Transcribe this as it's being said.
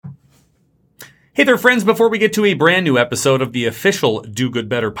Hey there, friends. Before we get to a brand new episode of the official Do Good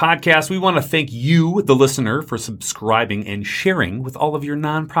Better podcast, we want to thank you, the listener, for subscribing and sharing with all of your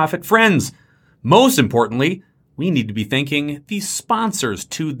nonprofit friends. Most importantly, we need to be thanking the sponsors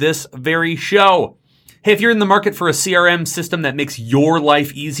to this very show. Hey, if you're in the market for a CRM system that makes your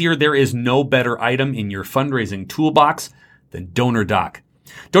life easier, there is no better item in your fundraising toolbox than DonorDoc.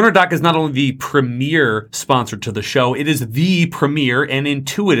 DonorDoc is not only the premier sponsor to the show, it is the premier and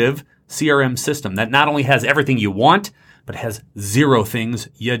intuitive CRM system that not only has everything you want, but has zero things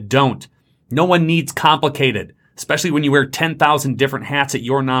you don't. No one needs complicated, especially when you wear 10,000 different hats at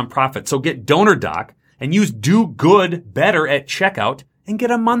your nonprofit. So get DonorDoc and use Do Good Better at checkout and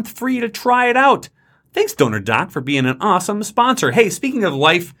get a month free to try it out. Thanks, DonorDoc, for being an awesome sponsor. Hey, speaking of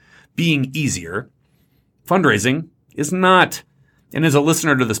life being easier, fundraising is not. And as a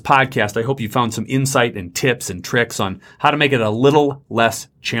listener to this podcast, I hope you found some insight and tips and tricks on how to make it a little less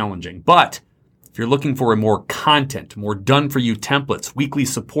challenging. But if you're looking for a more content, more done-for-you templates, weekly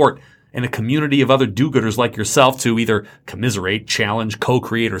support, and a community of other do-gooders like yourself to either commiserate, challenge,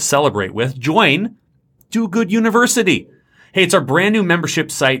 co-create, or celebrate with, join Do Good University. Hey, it's our brand new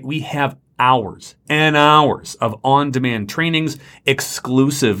membership site. We have hours and hours of on-demand trainings,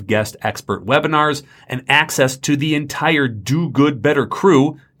 exclusive guest expert webinars, and access to the entire Do Good Better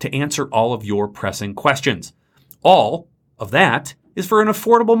crew to answer all of your pressing questions. All of that is for an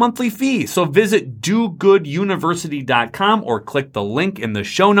affordable monthly fee. So visit dogooduniversity.com or click the link in the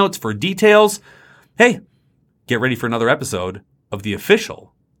show notes for details. Hey, get ready for another episode of the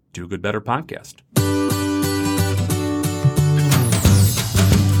official Do Good Better podcast.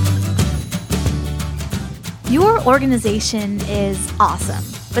 Your organization is awesome,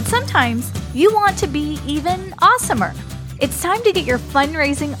 but sometimes you want to be even awesomer. It's time to get your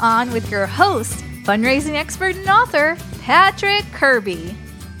fundraising on with your host, fundraising expert and author, Patrick Kirby.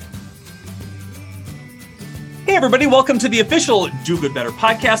 Hey everybody, welcome to the official Do Good Better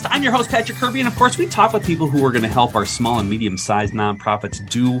podcast. I'm your host, Patrick Kirby, and of course we talk with people who are going to help our small and medium-sized nonprofits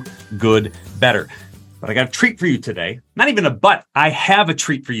do good better. But I got a treat for you today. Not even a but, I have a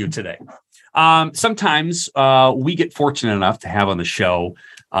treat for you today. Sometimes we get fortunate enough to have on the show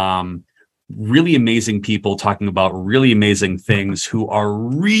really amazing people talking about really amazing things who are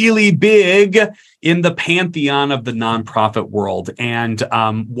really big in the pantheon of the nonprofit world. And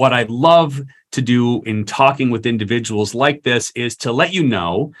what I love to do in talking with individuals like this is to let you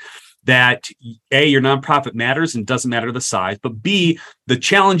know that A, your nonprofit matters and doesn't matter the size, but B, the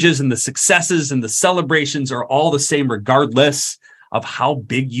challenges and the successes and the celebrations are all the same regardless of how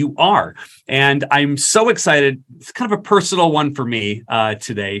big you are. And I'm so excited. It's kind of a personal one for me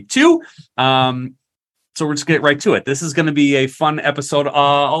today too. So we're just get right to it. This is going to be a fun episode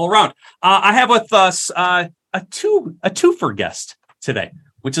all around. I have with us a twofer guest today,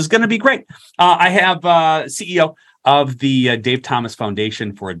 which is going to be great. I have CEO of the Dave Thomas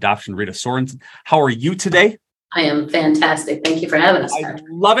Foundation for Adoption, Rita Sorensen. How are you today? I am fantastic. Thank you for having us. I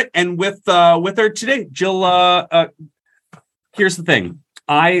love it. And with her today, Jill. Here's the thing.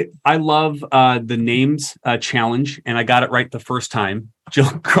 I love the names challenge, and I got it right the first time. Jill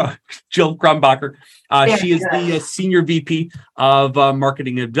Krumbacher. She is the Senior VP of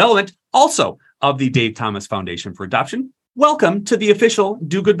Marketing and Development, also of the Dave Thomas Foundation for Adoption. Welcome to the official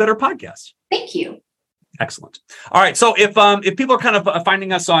Do Good Better podcast. Thank you. Excellent. All right. So if people are kind of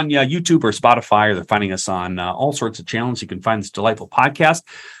finding us on YouTube or Spotify, or they're finding us on all sorts of channels, you can find this delightful podcast.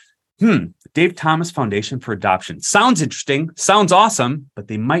 Dave Thomas Foundation for Adoption. Sounds interesting, sounds awesome, but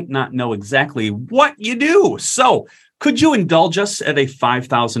they might not know exactly what you do. So could you indulge us at a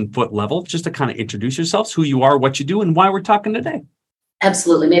 5,000-foot level just to kind of introduce yourselves, who you are, what you do, and why we're talking today?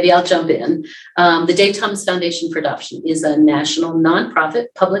 Absolutely. Maybe I'll jump in. The Dave Thomas Foundation for Adoption is a national nonprofit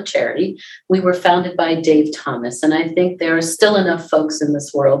public charity. We were founded by Dave Thomas, and I think there are still enough folks in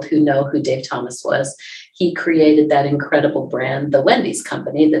this world who know who Dave Thomas was. He created that incredible brand, the Wendy's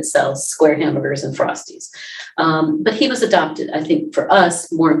company that sells square hamburgers and Frosties. But he was adopted. I think for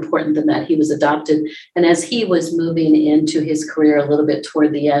us, more important than that, he was adopted. And as he was moving into his career a little bit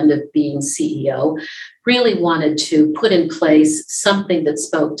toward the end of being CEO, really wanted to put in place something that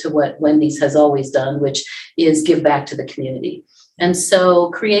spoke to what Wendy's has always done, which is give back to the community. And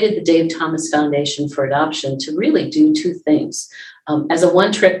so created the Dave Thomas Foundation for Adoption to really do two things. As a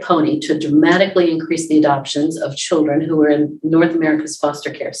one-trick pony to dramatically increase the adoptions of children who are in North America's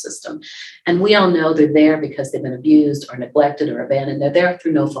foster care system. And we all know they're there because they've been abused or neglected or abandoned. They're there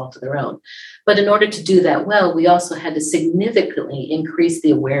through no fault of their own. But in order to do that well, we also had to significantly increase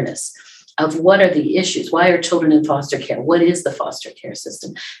the awareness of what are the issues? Why are children in foster care? What is the foster care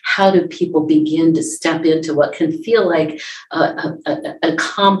system? How do people begin to step into what can feel like a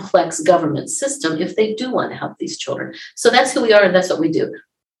complex government system if they do want to help these children? So that's who we are, and that's what we do.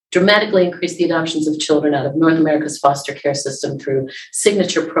 Dramatically increase the adoptions of children out of North America's foster care system through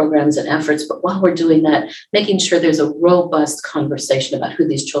signature programs and efforts. But while we're doing that, making sure there's a robust conversation about who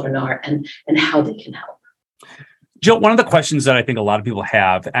these children are and how they can help. Jill, one of the questions that I think a lot of people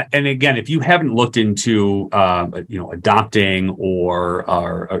have, and again, if you haven't looked into, adopting or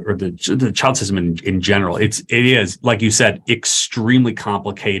the child system in general, it is, like you said, extremely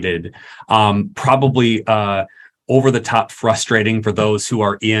complicated, probably over the top frustrating for those who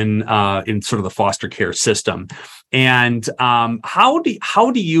are in sort of the foster care system. And how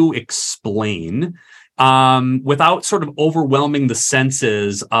do you explain, without sort of overwhelming the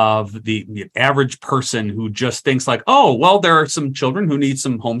senses of the average person who just thinks like, oh, well, there are some children who need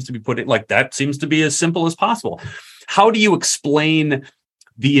some homes to be put in, like that seems to be as simple as possible. How do you explain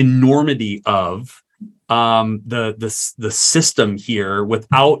the enormity of the system here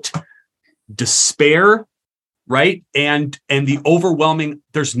without despair, right? And the overwhelming,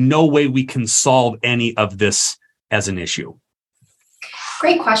 there's no way we can solve any of this as an issue?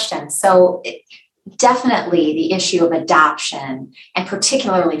 Great question. So definitely the issue of adoption, and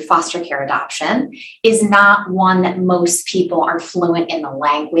particularly foster care adoption, is not one that most people are fluent in the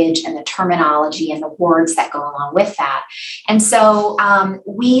language and the terminology and the words that go along with that. And so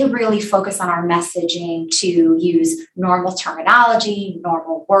we really focus on our messaging to use normal terminology,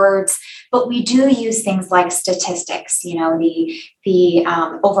 normal words, but we do use things like statistics, the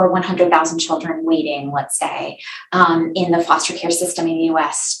over 100,000 children waiting, let's say, in the foster care system in the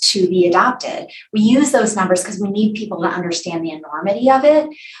US to be adopted. We use those numbers because we need people to understand the enormity of it,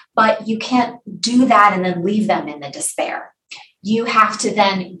 but you can't do that and then leave them in the despair. You have to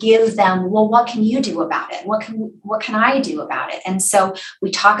then give them, well, what can you do about it? What can I do about it? And so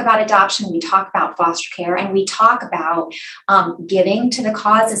we talk about adoption, we talk about foster care, and we talk about giving to the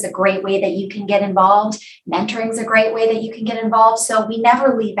cause is a great way that you can get involved. Mentoring is a great way that you can get involved. So we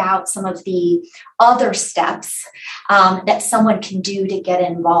never leave out some of the other steps that someone can do to get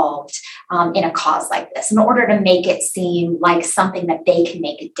involved in a cause like this in order to make it seem like something that they can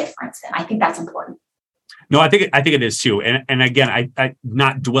make a difference in. I think that's important. No, I think it is too. And again, I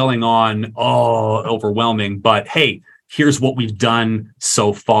not dwelling on overwhelming, but hey, here's what we've done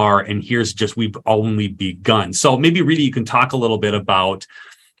so far, and here's just we've only begun. So maybe Rita, you can talk a little bit about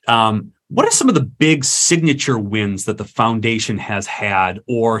what are some of the big signature wins that the foundation has had,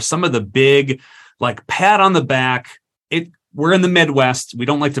 or some of the big like pat on the back. We're in the Midwest. We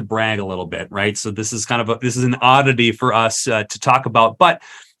don't like to brag a little bit, right? So this is this is an oddity for us to talk about, but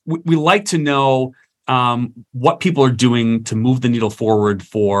we like to know what people are doing to move the needle forward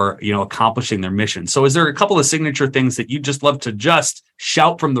for, accomplishing their mission. So is there a couple of signature things that you just love to just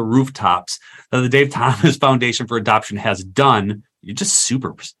shout from the rooftops that the Dave Thomas Foundation for Adoption has done? You're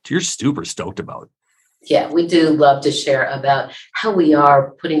super stoked about? Yeah, we do love to share about how we are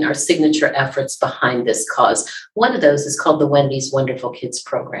putting our signature efforts behind this cause. One of those is called the Wendy's Wonderful Kids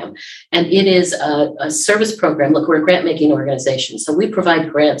Program. And it is a service program. Look, we're a grant-making organization. So we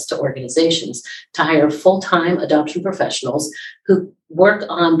provide grants to organizations to hire full-time adoption professionals who work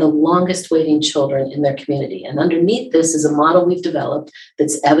on the longest waiting children in their community. And underneath this is a model we've developed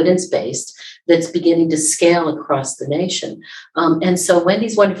that's evidence-based, that's beginning to scale across the nation. And so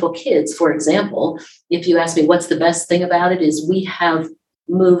Wendy's Wonderful Kids, for example, if you ask me what's the best thing about it, is we have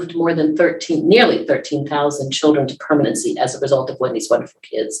moved nearly 13,000 children to permanency as a result of Wendy's Wonderful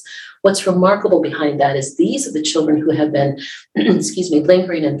Kids. What's remarkable behind that is these are the children who have been,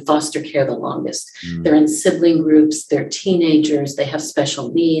 lingering in foster care the longest. They're in sibling groups, they're teenagers, they have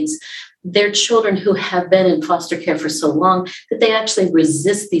special needs. They're children who have been in foster care for so long that they actually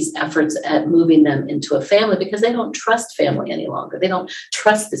resist these efforts at moving them into a family because they don't trust family any longer. They don't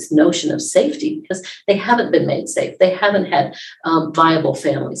trust this notion of safety because they haven't been made safe. They haven't had viable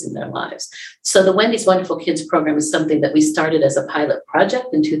families in their lives. So the Wendy's Wonderful Kids program is something that we started as a pilot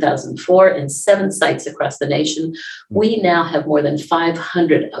project in 2004 in 7 sites across the nation. We now have more than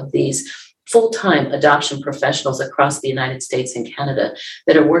 500 of these full-time adoption professionals across the United States and Canada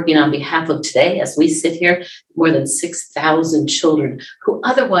that are working on behalf of today, as we sit here, more than 6,000 children who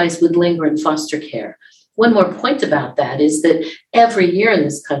otherwise would linger in foster care. One more point about that is that every year in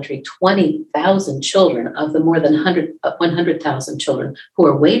this country, 20,000 children of the more than 100,000 children who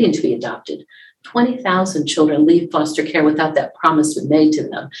are waiting to be adopted, 20,000 children leave foster care without that promise we made to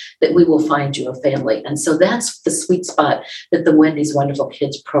them that we will find you a family. And so that's the sweet spot that the Wendy's Wonderful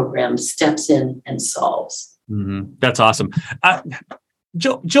Kids program steps in and solves. Mm-hmm. That's awesome.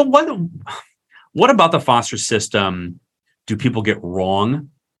 Jill, what about the foster system do people get wrong?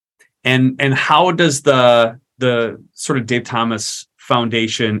 And how does the sort of Dave Thomas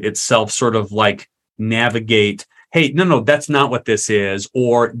Foundation itself sort of like navigate, hey, no, that's not what this is,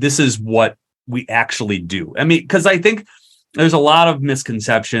 or this is what we actually do? I mean, because I think there's a lot of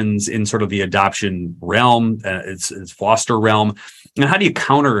misconceptions in sort of the adoption realm, it's foster realm. And how do you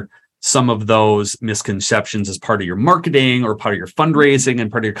counter some of those misconceptions as part of your marketing or part of your fundraising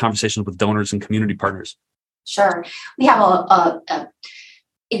and part of your conversations with donors and community partners? Sure. We have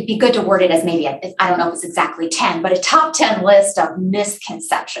it'd be good to word it as maybe, I don't know if it's exactly 10, but a top 10 list of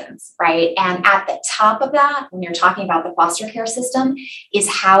misconceptions, right? And at the top of that, when you're talking about the foster care system, is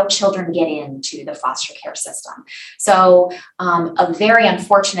how children get into the foster care system. So a very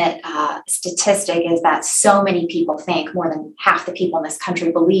unfortunate statistic is that so many people think, more than half the people in this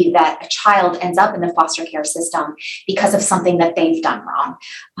country believe, that a child ends up in the foster care system because of something that they've done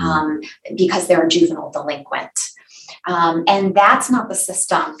wrong, because they're a juvenile delinquent. And that's not the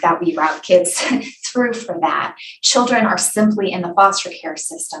system that we route kids through for that. Children are simply in the foster care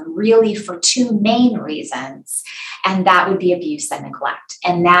system really for two main reasons, and that would be abuse and neglect.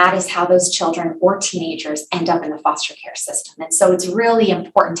 And that is how those children or teenagers end up in the foster care system. And so it's really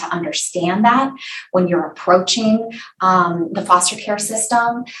important to understand that when you're approaching the foster care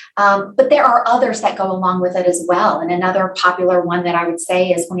system. But there are others that go along with it as well. And another popular one that I would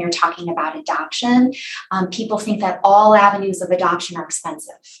say is when you're talking about adoption, people think that all avenues of adoption are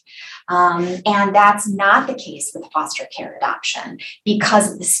expensive. And that's not the case with foster care adoption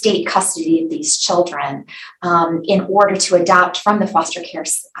because of the state custody of these children. In order to adopt from the foster care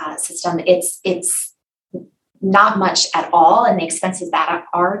system, it's not much at all. And the expenses that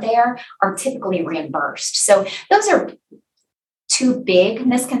are there are typically reimbursed. So those are two big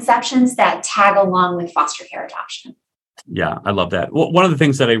misconceptions that tag along with foster care adoption. Yeah, I love that. Well, one of the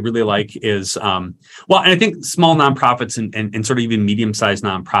things that I really like is, and I think small nonprofits and sort of even medium-sized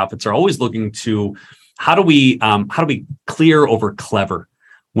nonprofits are always looking to how do we clear over clever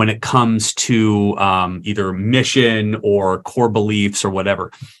when it comes to either mission or core beliefs or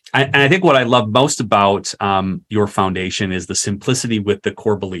whatever. And I think what I love most about your foundation is the simplicity with the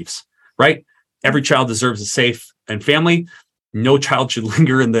core beliefs, right? Every child deserves a safe and family. No child should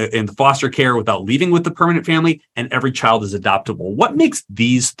linger in the foster care without leaving with the permanent family, and every child is adoptable. What makes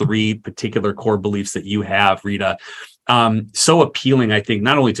these three particular core beliefs that you have, Rita, so appealing, I think,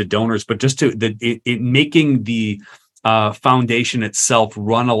 not only to donors, but just to making the foundation itself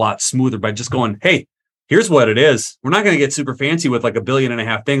run a lot smoother by just going, hey, here's what it is. We're not going to get super fancy with like 1.5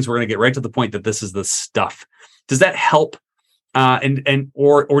 billion things. We're going to get right to the point that this is the stuff. Does that help?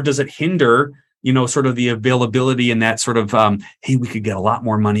 Or does it hinder, sort of the availability and that sort of, hey, we could get a lot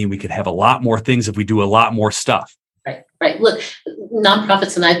more money. We could have a lot more things if we do a lot more stuff. Right. Look,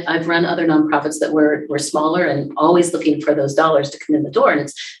 nonprofits, and I've run other nonprofits that were smaller and always looking for those dollars to come in the door. And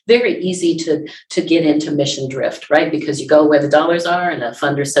it's very easy to get into mission drift, right? Because you go where the dollars are and a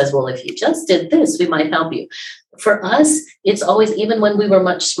funder says, well, if you just did this, we might help you. For us, it's always, even when we were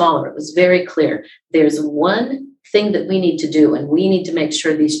much smaller, it was very clear. There's one thing that we need to do, and we need to make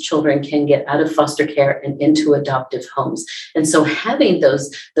sure these children can get out of foster care and into adoptive homes. And so having those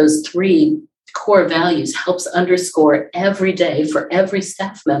three core values helps underscore every day for every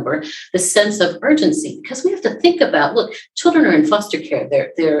staff member the sense of urgency, because we have to think about, look, children are in foster care.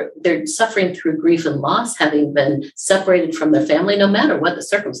 They're suffering through grief and loss, having been separated from their family, no matter what the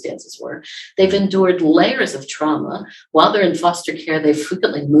circumstances were. They've endured layers of trauma. While they're in foster care, they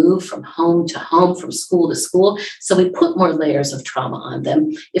frequently move from home to home, from school to school. So we put more layers of trauma on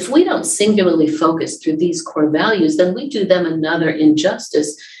them. If we don't singularly focus through these core values, then we do them another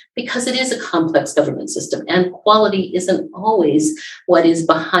injustice, because it is a complex government system and quality isn't always what is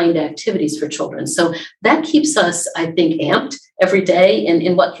behind activities for children. So that keeps us, I think, amped every day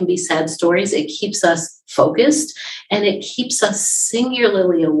in what can be sad stories. It keeps us focused, and it keeps us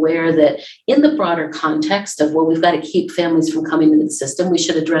singularly aware that in the broader context of, well, we've got to keep families from coming into the system, we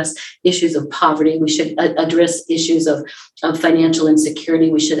should address issues of poverty, we should address issues of financial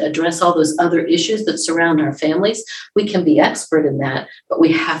insecurity, we should address all those other issues that surround our families. We can be expert in that, but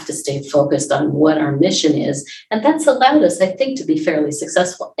we have to stay focused on what our mission is. And that's allowed us, I think, to be fairly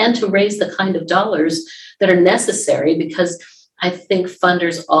successful and to raise the kind of dollars that are necessary, because I think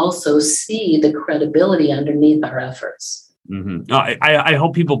funders also see the credibility underneath our efforts. Mm-hmm. I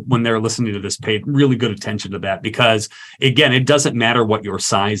hope people, when they're listening to this, pay really good attention to that, because, again, it doesn't matter what your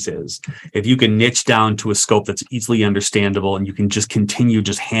size is. If you can niche down to a scope that's easily understandable and you can just continue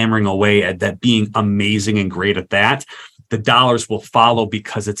just hammering away at that, being amazing and great at that, the dollars will follow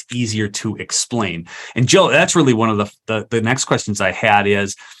because it's easier to explain. And Jill, that's really one of the next questions I had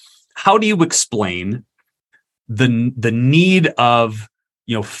is, how do you explain the need of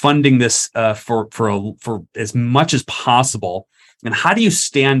funding this for as much as possible, and how do you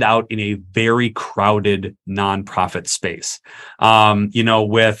stand out in a very crowded nonprofit space?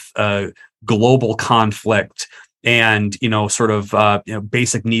 With global conflict and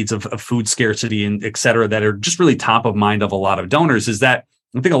basic needs of food scarcity and et cetera that are just really top of mind of a lot of donors. Is that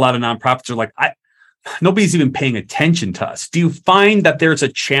I think a lot of nonprofits are like, nobody's even paying attention to us. Do you find that there's a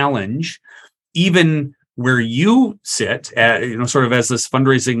challenge even where you sit at, sort of as this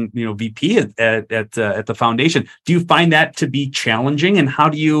fundraising, VP at the foundation? Do you find that to be challenging, and how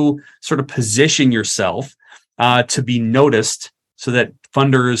do you sort of position yourself to be noticed so that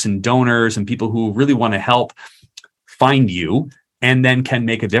funders and donors and people who really want to help find you and then can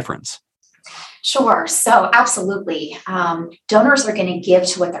make a difference? Sure. So absolutely. Donors are going to give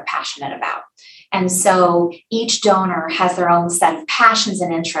to what they're passionate about. And so each donor has their own set of passions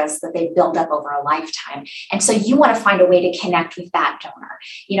and interests that they build up over a lifetime. And so you want to find a way to connect with that donor.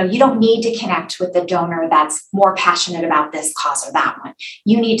 You don't need to connect with the donor that's more passionate about this cause or that one.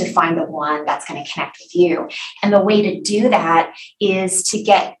 You need to find the one that's going to connect with you. And the way to do that is to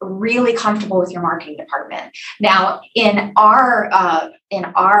get really comfortable with your marketing department. Now, in our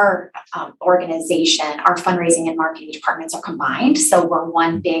organization, our fundraising and marketing departments are combined. So we're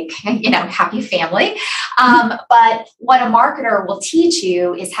one big, happy family. But what a marketer will teach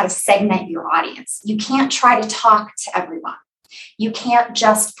you is how to segment your audience. You can't try to talk to everyone. You can't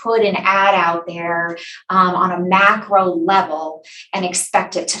just put an ad out there on a macro level and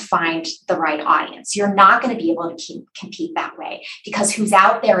expect it to find the right audience. You're not going to be able to compete that way, because who's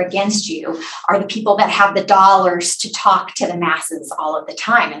out there against you are the people that have the dollars to talk to the masses all of the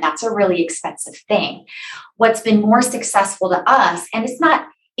time. And that's a really expensive thing. What's been more successful to us, and it's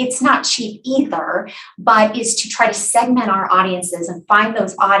not cheap either, but is to try to segment our audiences and find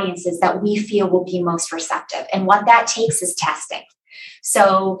those audiences that we feel will be most receptive. And what that takes is testing.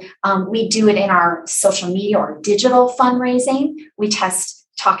 So we do it in our social media or digital fundraising. We test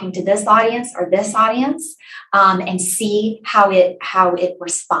talking to this audience or this audience and see how it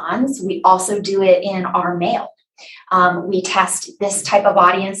responds. We also do it in our mail. We test this type of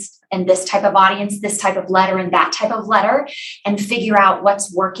audience and this type of audience, this type of letter and that type of letter, and figure out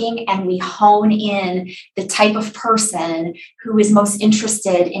what's working. And we hone in the type of person who is most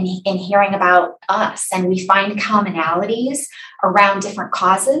interested in hearing about us. And we find commonalities around different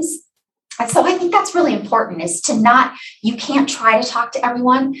causes. And so I think that's really important, is you can't try to talk to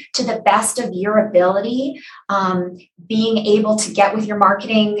everyone. To the best of your ability, being able to get with your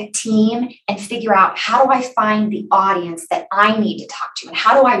marketing team and figure out, how do I find the audience that I need to talk to, and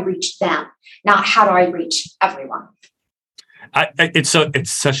how do I reach them, not how do I reach everyone?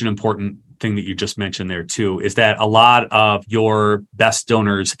 It's such an important thing that you just mentioned there too, is that a lot of your best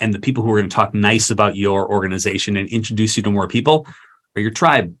donors and the people who are going to talk nice about your organization and introduce you to more people are your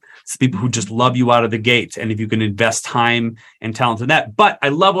tribe. It's the people who just love you out of the gate. And if you can invest time and talent in that. But I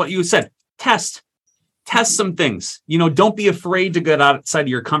love what you said. Test some things. Don't be afraid to get outside of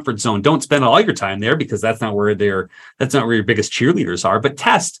your comfort zone. Don't spend all your time there, because that's not where your biggest cheerleaders are. But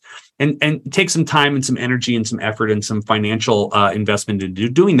test and take some time and some energy and some effort and some financial investment into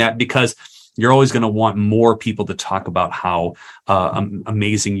doing that, because you're always going to want more people to talk about how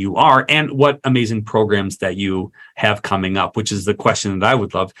amazing you are and what amazing programs that you have coming up, which is the question that I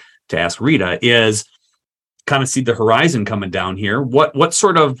would love to ask Rita, is kind of see the horizon coming down here. What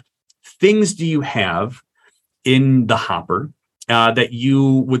sort of things do you have in the hopper that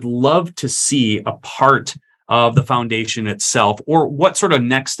you would love to see a part of the foundation itself? Or what sort of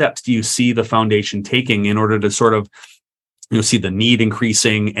next steps do you see the foundation taking in order to sort of see the need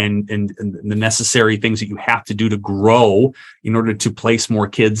increasing and the necessary things that you have to do to grow in order to place more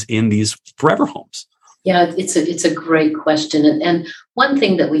kids in these forever homes? Yeah, it's a great question. And one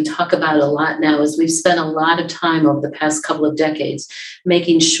thing that we talk about a lot now is we've spent a lot of time over the past couple of decades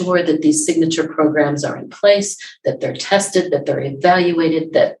making sure that these signature programs are in place, that they're tested, that they're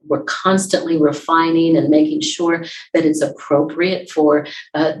evaluated, that we're constantly refining and making sure that it's appropriate for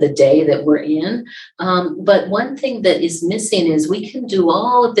the day that we're in. But one thing that is missing is we can do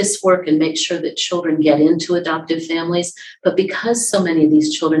all of this work and make sure that children get into adoptive families. But because so many of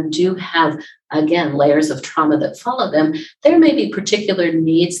these children do have again, layers of trauma that follow them, there may be particular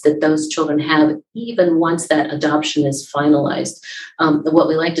needs that those children have even once that adoption is finalized. What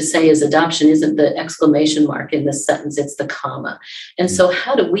we like to say is adoption isn't the exclamation mark in this sentence, it's the comma. And so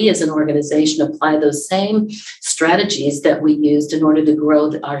how do we as an organization apply those same strategies that we used in order to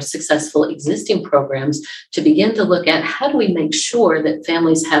grow our successful existing programs to begin to look at how do we make sure that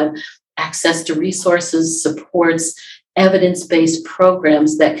families have access to resources, supports, evidence-based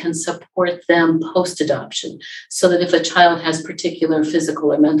programs that can support them post-adoption, so that if a child has particular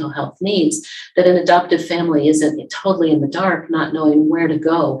physical or mental health needs, that an adoptive family isn't totally in the dark, not knowing where to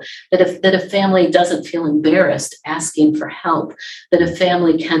go, that a family doesn't feel embarrassed asking for help, that a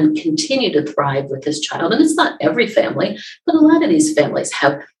family can continue to thrive with this child. And it's not every family, but a lot of these families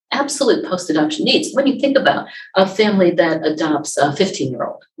have absolute post-adoption needs. When you think about a family that adopts a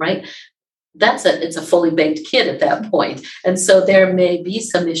 15-year-old, right? It's a fully baked kid at that point. And so there may be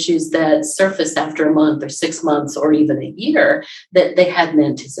some issues that surface after a month or 6 months or even a year that they hadn't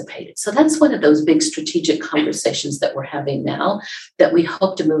anticipated. So that's one of those big strategic conversations that we're having now that we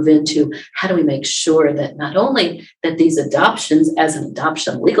hope to move into. How do we make sure that not only that these adoptions as an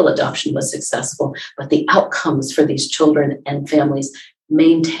adoption, legal adoption was successful, but the outcomes for these children and families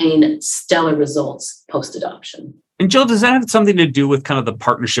maintain stellar results post-adoption. And Jill, does that have something to do with kind of the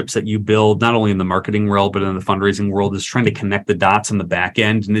partnerships that you build, not only in the marketing world, but in the fundraising world, is trying to connect the dots on the back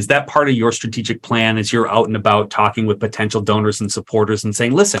end? And is that part of your strategic plan as you're out and about talking with potential donors and supporters and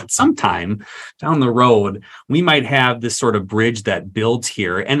saying, listen, sometime down the road, we might have this sort of bridge that builds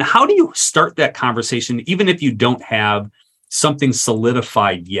here? And how do you start that conversation, even if you don't have something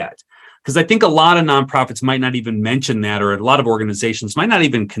solidified yet? Because I think a lot of nonprofits might not even mention that, or a lot of organizations might not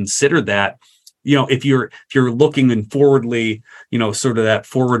even consider that. You know, if you're looking and forwardly, you know, sort of that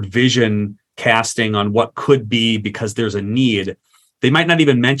forward vision casting on what could be because there's a need, they might not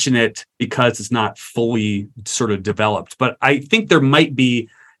even mention it because it's not fully sort of developed. But I think there might be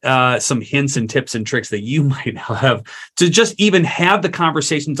some hints and tips and tricks that you might have to just even have the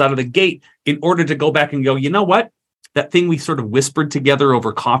conversations out of the gate in order to go back and go, you know what? That thing we sort of whispered together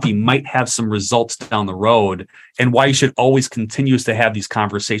over coffee might have some results down the road, and why you should always continue to have these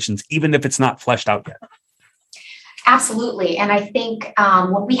conversations, even if it's not fleshed out yet. Absolutely. And I think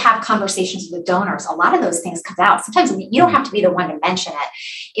when we have conversations with donors, a lot of those things come out. Sometimes you don't have to be the one to mention it.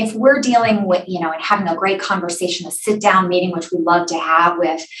 If we're dealing with, you know, and having a great conversation, a sit down meeting, which we love to have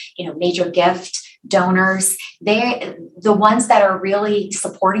with, you know, major gift donors, the ones that are really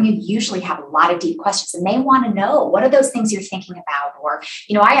supporting you usually have a lot of deep questions, and they want to know, what are those things you're thinking about? Or,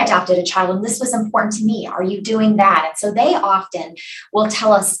 you know, I adopted a child and this was important to me. Are you doing that? And so they often will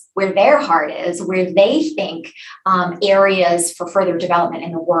tell us where their heart is, where they think areas for further development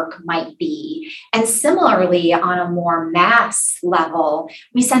in the work might be. And similarly, on a more mass level,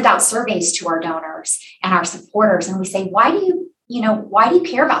 we send out surveys to our donors and our supporters, and we say, why do you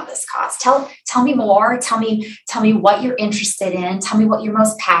care about this cause? Tell me more. Tell me what you're interested in. Tell me what you're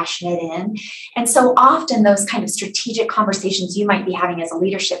most passionate in. And so often those kind of strategic conversations you might be having as a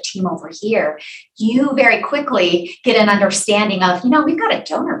leadership team over here, you very quickly get an understanding of, you know, we've got a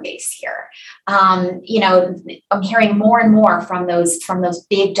donor base here. You know, I'm hearing more and more from those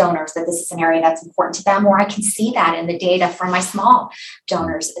big donors that this is an area that's important to them, or I can see that in the data from my small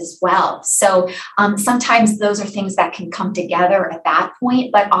donors as well. So sometimes those are things that can come together at that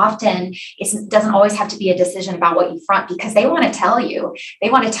point, but often it doesn't always have to be a decision about what you front, because they want to tell you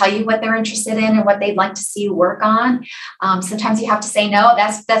what they're interested in and what they'd like to see you work on. Sometimes you have to say, no,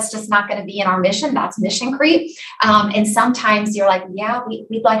 that's just not going to be in our mission. That's mission creep. And sometimes you're like, yeah,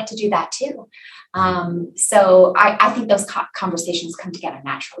 we'd like to do that too. So I think those conversations come together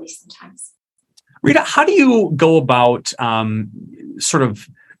naturally sometimes. Rita, how do you go about sort of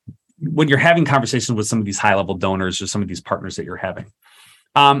when you're having conversations with some of these high-level donors or some of these partners that you're having?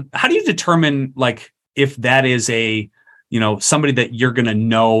 How do you determine, like, if that is somebody that you're going to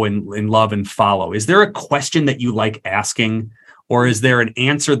know and love and follow? Is there a question that you like asking? Or is there an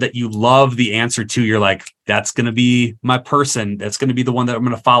answer that you love the answer to? You're like, that's going to be my person. That's going to be the one that I'm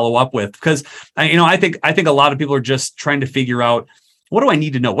going to follow up with. Because, I think a lot of people are just trying to figure out, what do I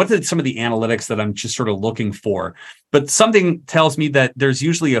need to know? What are some of the analytics that I'm just sort of looking for? But something tells me that there's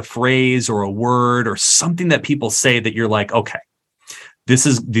usually a phrase or a word or something that people say that you're like, okay,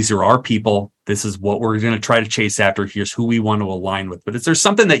 these are our people. This is what we're going to try to chase after. Here's who we want to align with. But is there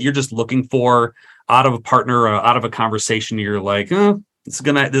something that you're just looking for out of a partner or out of a conversation? You're like, this is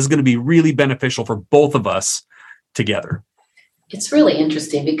going to be really beneficial for both of us together. It's really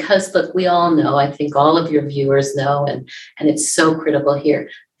interesting because, look, we all know, I think all of your viewers know, and it's so critical here.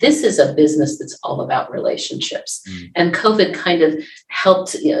 This is a business that's all about relationships. And COVID kind of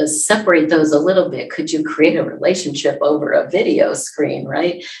helped separate those a little bit. Could you create a relationship over a video screen,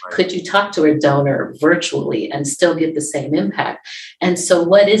 right? Could you talk to a donor virtually and still get the same impact? And so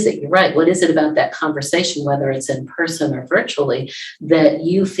what is it? You're right. What is it about that conversation, whether it's in person or virtually, that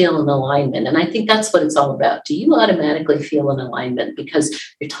you feel an alignment? And I think that's what it's all about. Do you automatically feel an alignment because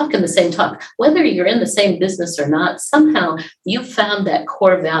you're talking the same talk? Whether you're in the same business or not, somehow you found that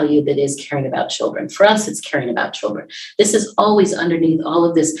core value that is caring about children. For us, it's caring about children. This is always underneath all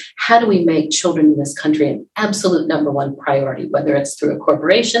of this. How do we make children in this country an absolute number one priority, whether it's through a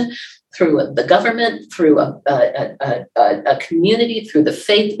corporation, through the government, through a community, through the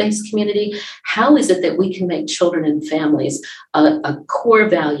faith-based community? How is it that we can make children and families a core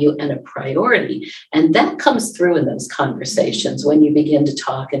value and a priority? And that comes through in those conversations when you begin to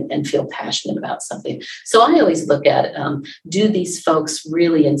talk and feel passionate about something. So I always look at, do these folks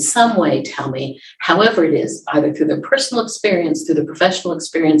really in some way tell me, however it is, either through their personal experience, through their professional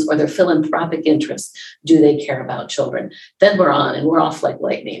experience, or their philanthropic interests, do they care about children? Then we're on and we're off like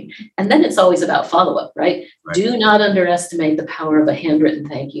lightning. And then it's always about follow-up, right? Do not underestimate the power of a handwritten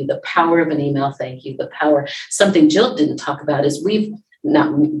thank you, the power of an email thank you, the power. Something Jill didn't talk about is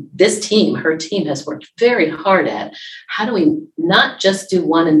her team has worked very hard at how do we not just do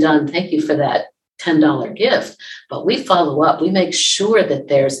one and done, thank you for that $10 gift, but we follow up. We make sure that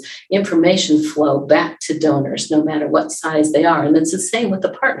there's information flow back to donors, no matter what size they are. And it's the same with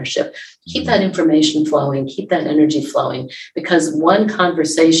the partnership. Keep that information flowing, keep that energy flowing, because one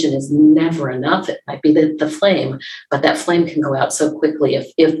conversation is never enough. It might be the flame, but that flame can go out so quickly if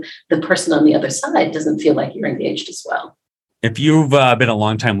the person on the other side doesn't feel like you're engaged as well. If you've been a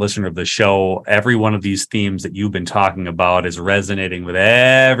longtime listener of the show, every one of these themes that you've been talking about is resonating with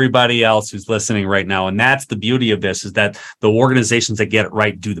everybody else who's listening right now. And that's the beauty of this, is that the organizations that get it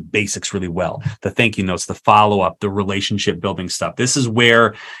right do the basics really well. The thank you notes, the follow-up, the relationship building stuff. This is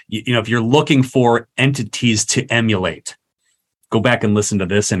where, if you're looking for entities to emulate, go back and listen to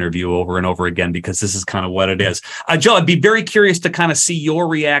this interview over and over again, because this is kind of what it is. Jill, I'd be very curious to kind of see your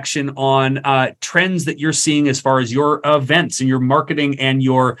reaction on trends that you're seeing as far as your events and your marketing and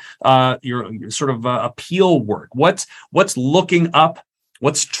your sort of appeal work. What's looking up?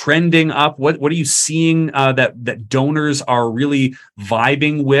 What's trending up? What are you seeing that donors are really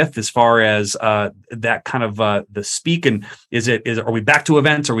vibing with as far as that kind of the speak? And are we back to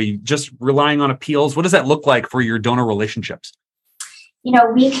events? Are we just relying on appeals? What does that look like for your donor relationships?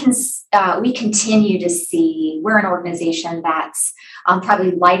 We continue to see, we're an organization that's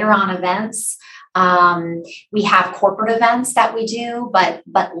probably lighter on events. We have corporate events that we do, but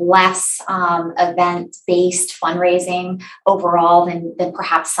less event-based fundraising overall than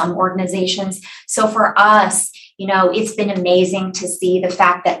perhaps some organizations. So for us, it's been amazing to see the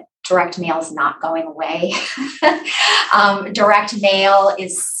fact that direct mail is not going away. Direct mail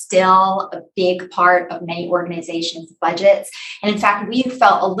is still a big part of many organizations' budgets. And in fact, we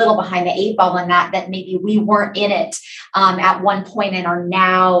felt a little behind the eight ball in that maybe we weren't in it at one point and are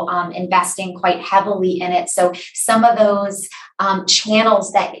now investing quite heavily in it. So some of those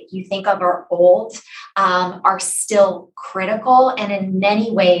channels that you think of are old are still critical. And in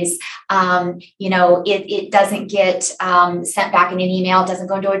many ways, it doesn't get sent back in an email, it doesn't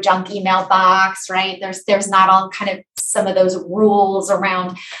go into a junk email box, right? There's not all kind of some of those rules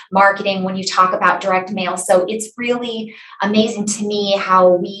around marketing when you talk about direct mail. So it's really amazing to me how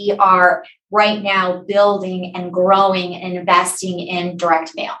we are right now building and growing and investing in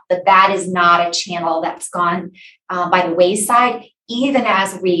direct mail, that is not a channel that's gone by the wayside, even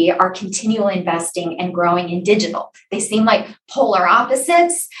as we are continually investing and growing in digital. They seem like polar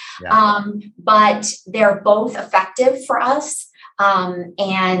opposites, but they're both effective for us.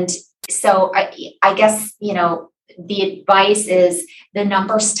 And so I guess, the advice is the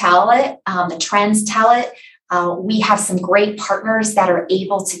numbers tell it, the trends tell it. We have some great partners that are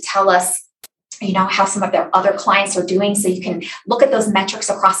able to tell us, how some of their other clients are doing. So you can look at those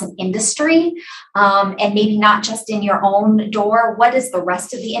metrics across an industry and maybe not just in your own door. What is the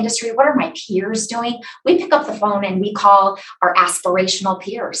rest of the industry? What are my peers doing? We pick up the phone and we call our aspirational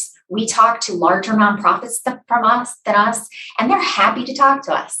peers. We talk to larger nonprofits than us, and they're happy to talk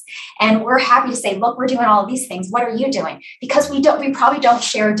to us. And we're happy to say, look, we're doing all of these things. What are you doing? Because we probably don't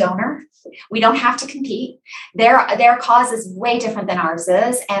share a donor. We don't have to compete. Their cause is way different than ours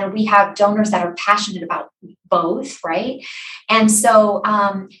is. And we have donors that are passionate about both, right? And so,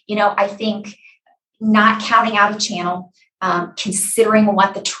 I think not counting out a channel, considering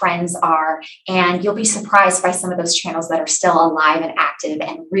what the trends are, and you'll be surprised by some of those channels that are still alive and active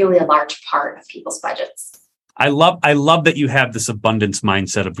and really a large part of people's budgets. I love that you have this abundance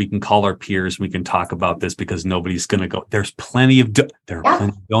mindset of we can call our peers, we can talk about this because nobody's going to go. There's plenty of plenty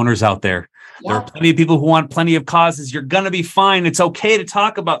of donors out there. There are plenty of people who want plenty of causes. You're going to be fine. It's okay to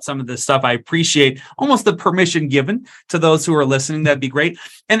talk about some of this stuff. I appreciate almost the permission given to those who are listening. That'd be great.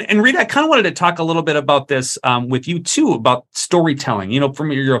 And Rita, I kind of wanted to talk a little bit about this with you too, about storytelling.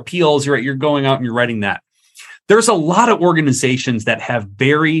 From your appeals, you're going out and you're writing that. There's a lot of organizations that have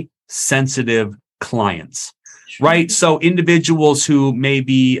very sensitive clients. Right. So individuals who may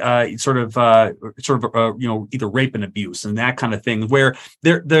be either rape and abuse and that kind of thing, where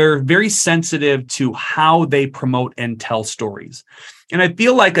they're very sensitive to how they promote and tell stories. And I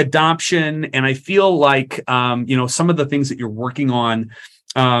feel like adoption, and I feel like, some of the things that you're working on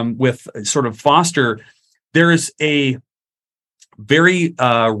with sort of foster, there is a very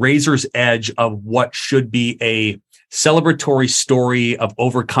razor's edge of what should be a celebratory story of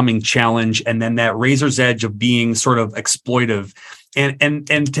overcoming challenge, and then that razor's edge of being sort of exploitive,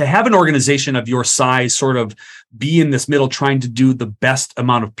 and to have an organization of your size sort of be in this middle trying to do the best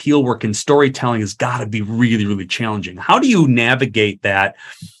amount of peel work and storytelling has got to be really, really challenging. How do you navigate that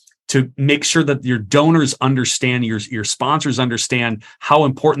to make sure that your donors understand, your sponsors understand how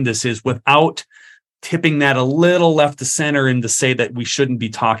important this is without tipping that a little left to center and to say that we shouldn't be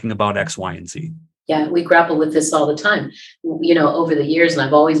talking about X, Y, and Z? Yeah, we grapple with this all the time. Over the years, and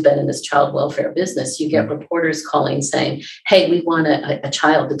I've always been in this child welfare business, you get reporters calling saying, hey, we want a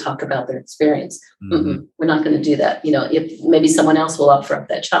child to talk about their experience. Mm-hmm. We're not going to do that. If maybe someone else will offer up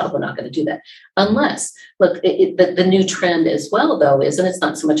that child, we're not going to do that. Unless, look, the new trend as well, though, is, and it's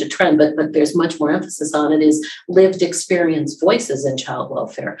not so much a trend, but there's much more emphasis on it, is lived experience voices in child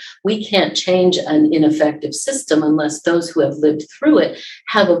welfare. We can't change an ineffective system unless those who have lived through it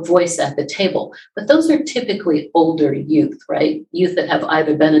have a voice at the table. But those are typically older youth, right? Youth that have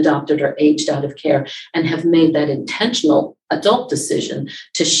either been adopted or aged out of care and have made that intentional adult decision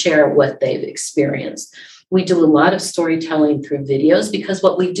to share what they've experienced. We do a lot of storytelling through videos because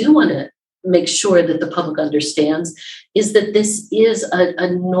what we do want to make sure that the public understands is that this is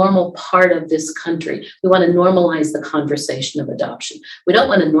a normal part of this country. We want to normalize the conversation of adoption. We don't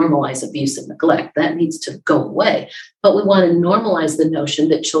want to normalize abuse and neglect. That needs to go away. But we want to normalize the notion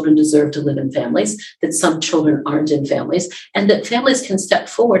that children deserve to live in families, that some children aren't in families, and that families can step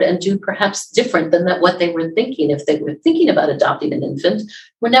forward and do perhaps different than what they were thinking. If they were thinking about adopting an infant,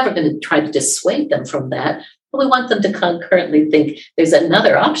 we're never going to try to dissuade them from that. But we want them to concurrently think there's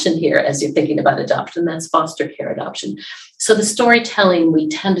another option here as you're thinking about adoption, that's foster care adoption. So the storytelling we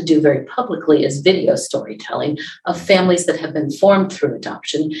tend to do very publicly is video storytelling of families that have been formed through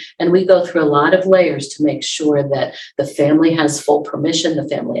adoption. And we go through a lot of layers to make sure that the family has full permission, the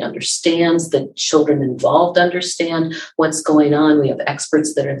family understands, the children involved understand what's going on. We have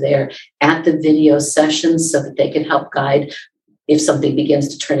experts that are there at the video sessions so that they can help guide. If something begins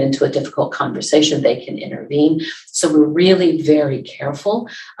to turn into a difficult conversation, they can intervene. So we're really very careful.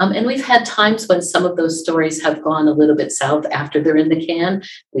 And we've had times when some of those stories have gone a little bit south after they're in the can.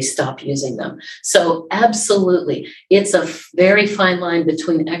 We stop using them. So absolutely, it's a very fine line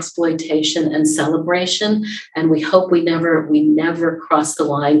between exploitation and celebration. And we hope we never cross the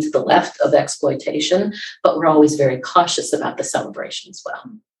line to the left of exploitation, but we're always very cautious about the celebration as well.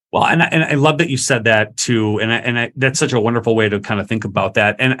 Well, and I love that you said that too, and that's such a wonderful way to kind of think about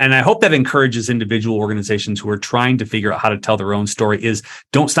that, and I hope that encourages individual organizations who are trying to figure out how to tell their own story. Is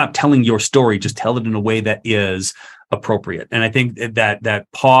don't stop telling your story, just tell it in a way that is appropriate. And I think that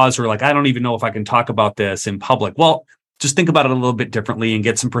pause, or like, I don't even know if I can talk about this in public. Well, just think about it a little bit differently and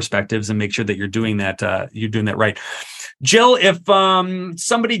get some perspectives and make sure that you're doing that right. Jill, if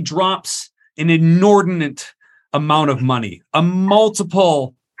somebody drops an inordinate amount of money, a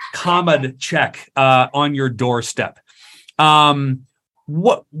multiple comma check on your doorstep,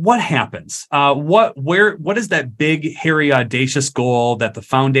 what happens? What is that big, hairy, audacious goal that the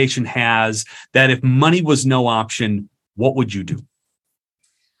foundation has that if money was no option, what would you do?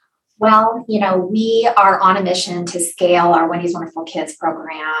 Well, we are on a mission to scale our Wendy's Wonderful Kids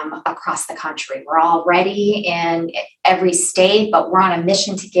program across the country. We're already in every state, but we're on a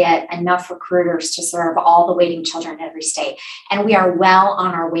mission to get enough recruiters to serve all the waiting children in every state. And we are well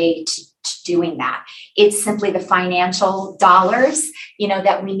on our way to doing that. It's simply the financial dollars,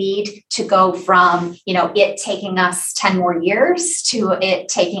 that we need to go from, it taking us 10 more years to it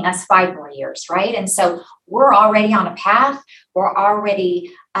taking us 5 more years, right? And so we're already on a path. We're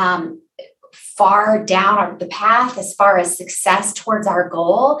already far down the path as far as success towards our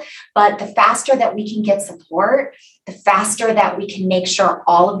goal. But the faster that we can get support, the faster that we can make sure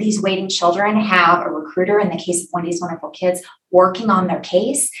all of these waiting children have a recruiter, in the case of Wendy's Wonderful Kids, working on their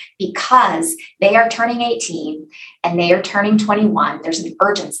case because they are turning 18 and they are turning 21. There's an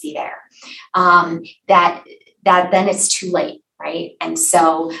urgency there that then it's too late, right? And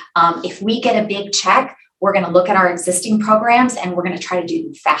so if we get a big check, we're going to look at our existing programs and we're going to try to do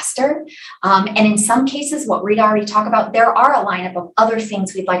them faster. And in some cases, what Rita already talked about, there are a lineup of other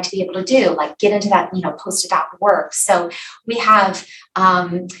things we'd like to be able to do, like get into that, post-adopt work. So we have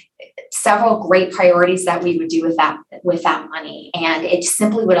several great priorities that we would do with that money. And it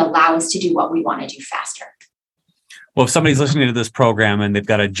simply would allow us to do what we want to do faster. Well, if somebody's listening to this program and they've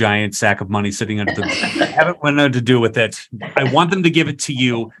got a giant sack of money sitting under the haven't what to do with it, I want them to give it to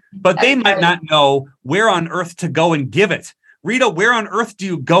you, but they might not know where on earth to go and give it. Rita, where on earth do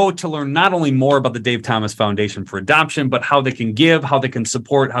you go to learn not only more about the Dave Thomas Foundation for Adoption, but how they can give, how they can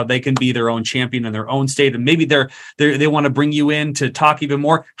support, how they can be their own champion in their own state, and maybe they want to bring you in to talk even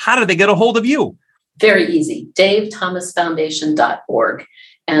more? How do they get a hold of you? Very easy. davethomasfoundation.org.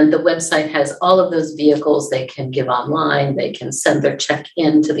 And the website has all of those vehicles. They can give online. They can send their check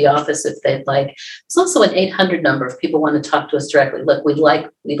in to the office if they'd like. There's also an 800 number if people want to talk to us directly. Look, we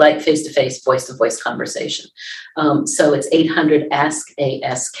like face-to-face, voice-to-voice conversation. So it's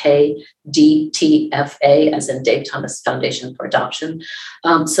 800-ASK-DTFA, as in Dave Thomas Foundation for Adoption.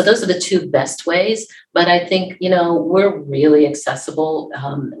 So those are the two best ways. But I think, we're really accessible.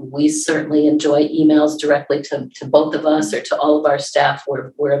 We certainly enjoy emails directly to both of us or to all of our staff.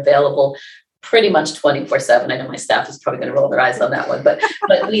 We're available pretty much 24/7. I know my staff is probably going to roll their eyes on that one, but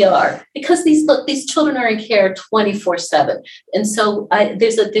we are, because these children are in care 24/7. And so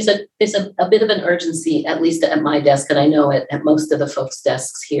there's a bit of an urgency, at least at my desk, and I know at most of the folks'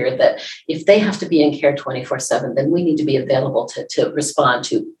 desks here, that if they have to be in care 24/7, then we need to be available to respond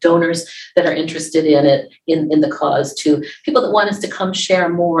to donors that are interested in it, in the cause, to people that want us to come share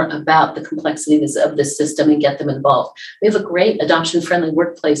more about the complexities of this system and get them involved. We have a great adoption-friendly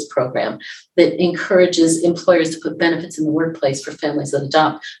workplace program that encourages employers to put benefits in the workplace for families that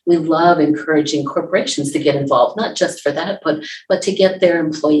adopt. We love encouraging corporations to get involved, not just for that, but to get their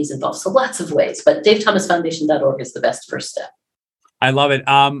employees involved. So lots of ways, but davethomasfoundation.org is the best first step. I love it.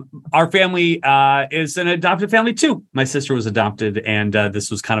 Our family is an adopted family too. My sister was adopted, and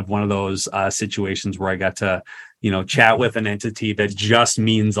this was kind of one of those situations where I got to, chat with an entity that just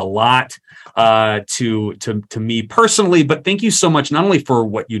means a lot to me personally. But thank you so much, not only for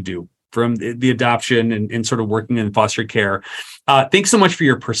what you do, from the adoption and sort of working in foster care. Thanks so much for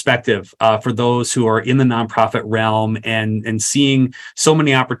your perspective for those who are in the nonprofit realm and seeing so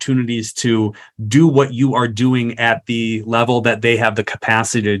many opportunities to do what you are doing at the level that they have the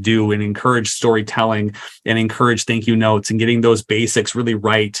capacity to do, and encourage storytelling and encourage thank you notes and getting those basics really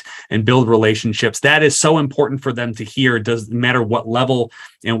right and build relationships. That is so important for them to hear. It doesn't matter what level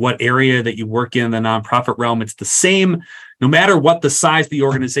and what area that you work in the nonprofit realm. It's the same no matter what the size of the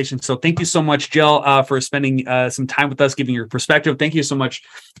organization. So thank you so much, Jill, for spending some time with us, giving your perspective. Thank you so much,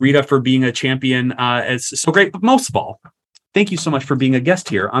 Rita, for being a champion. It's so great. But most of all, thank you so much for being a guest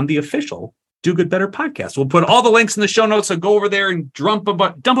here on the official Do Good Better podcast. We'll put all the links in the show notes, so go over there and dump a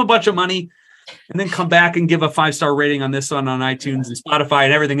bunch of money and then come back and give a 5-star rating on this one on iTunes and Spotify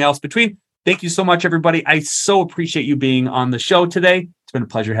and everything else between. Thank you so much, everybody. I so appreciate you being on the show today. It's been a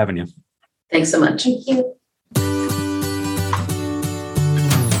pleasure having you. Thanks so much. Thank you.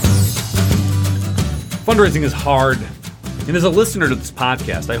 Fundraising is hard, and as a listener to this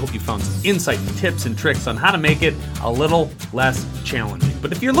podcast, I hope you found some insight, tips, and tricks on how to make it a little less challenging.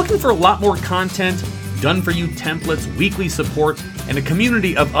 But if you're looking for a lot more content, done-for-you templates, weekly support, and a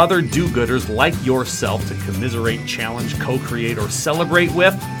community of other do-gooders like yourself to commiserate, challenge, co-create, or celebrate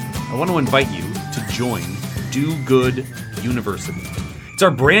with, I want to invite you to join Do Good University. It's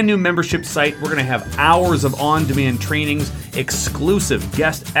our brand new membership site. We're going to have hours of on-demand trainings, exclusive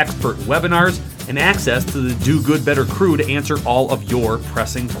guest expert webinars, and access to the Do Good Better crew to answer all of your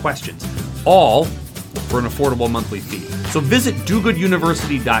pressing questions, all for an affordable monthly fee. So visit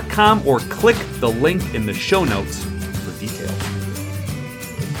dogooduniversity.com or click the link in the show notes for details.